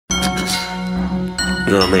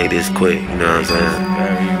gonna make this quick, you know what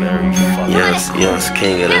I'm saying? Young's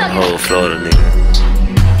king of the whole Florida nigga.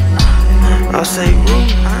 I say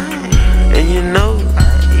roof, and you know,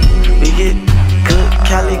 we get good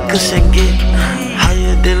Cali cushion, get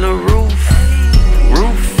higher than the roof.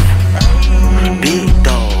 Big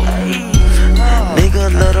dog,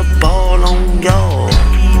 nigga let a ball on y'all.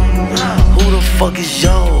 Who the fuck is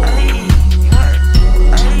y'all?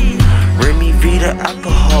 Remy V the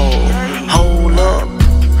alcohol. Hold up,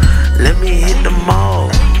 let me hit the mall.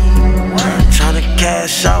 Tryna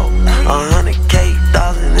cash out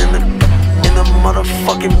 100,000 in the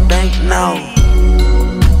motherfucking bank now.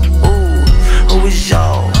 Ooh, who is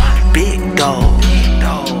y'all? Big dog.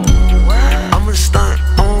 I'ma stunt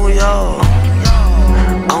on y'all.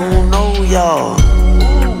 I don't know y'all.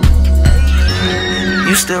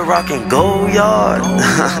 You still rockin' Gold Yard?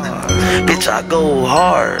 Bitch, I go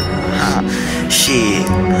hard. Shit,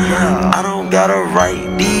 I don't gotta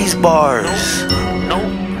write these bars.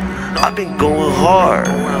 I've been going hard.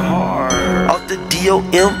 Off the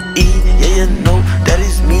D-O-M-E, yeah, you know that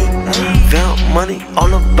is me. Found money,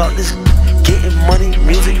 all about this getting money.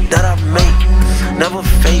 Music that I make, never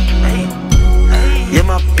fake. Yeah,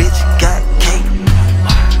 my bitch got cake.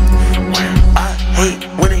 I hate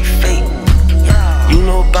when they fake. You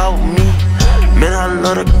know about me, man, I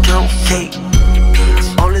love to count cake.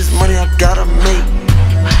 All this money I gotta make.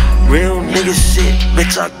 Real nigga shit,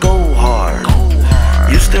 bitch, I go hard.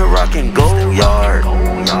 You still rockin' Gold Yard?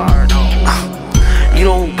 You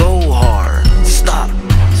don't go hard. Stop.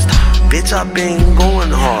 Bitch, I been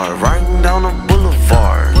going hard. Riding down the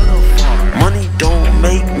boulevard. Money don't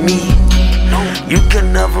make me. You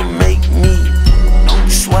can never make me.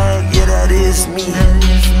 Swag, yeah, that is me.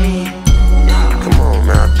 Come on,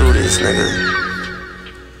 man, I do this, nigga.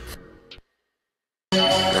 Know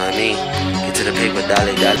what I mean? Get to the paper,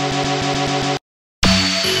 dale, dale.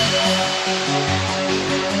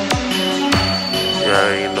 You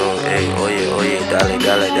already know, hey, oye, dale.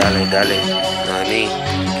 Know what I mean?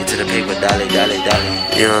 Get to the paper, dale.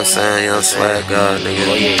 You know what I'm saying? Young swag God, nigga.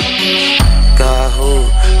 Oye. God who?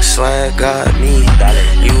 Swag got me.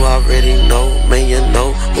 You already know, man, you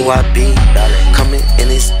know who I be. Coming in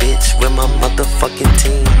this bitch with my motherfucking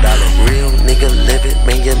team. Real nigga living,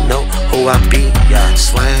 man, you know who I be.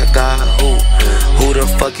 Swag God who? Who the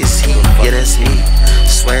fuck is he? Yeah, that's me.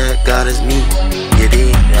 Swag God is me. You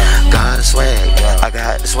dig? God is swag. I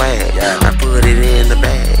got the swag. I put it in the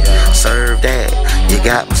bag. Serve that. You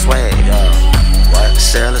got my swag.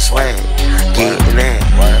 Sell the swag. Getting that.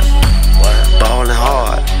 Ballin'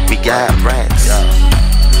 hard, we got racks.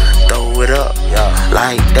 Throw it up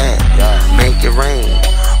like that. Make it rain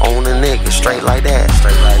on a nigga straight like that.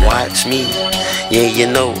 Watch me, yeah, you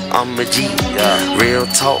know I'm a G. Real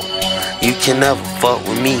talk, you can never fuck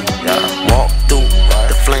with me. Walk through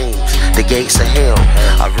the flames, the gates of hell.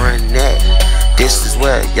 I run that, this is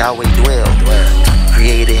where Yahweh dwell.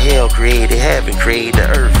 Created hell, created heaven, created the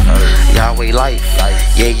earth. Yahweh life,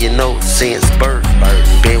 yeah, you know, since birth.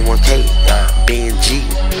 Been 1K, been G,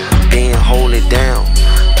 been hold it down.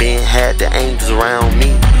 Been had the angels around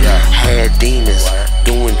me. Had demons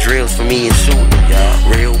doing drills for me and shooting.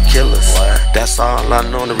 Real killers, that's all I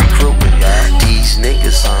know to recruit. These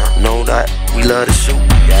niggas know that we love to shoot.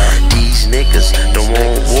 These niggas don't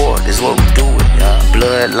want war, this what we do it.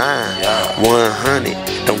 Bloodline,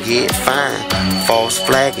 100, don't get fined. False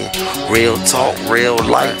flagging, real talk, real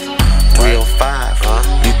life.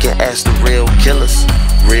 305, you can ask the real killers.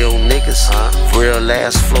 Real niggas, real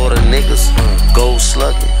ass Florida niggas. Gold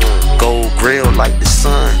slugging, gold grill like the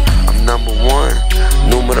sun. I'm number one,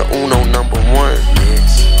 numero uno, number one.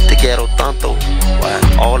 Te quiero tanto,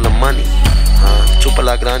 all the money. Chupa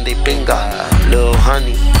la grande pinga, little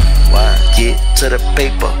honey. Get to the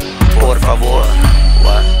paper, por favor.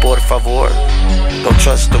 Por favor, don't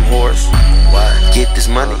trust them whores. Get this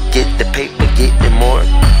money, get the paper, get them more.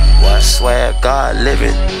 Swag God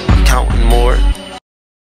living, counting more.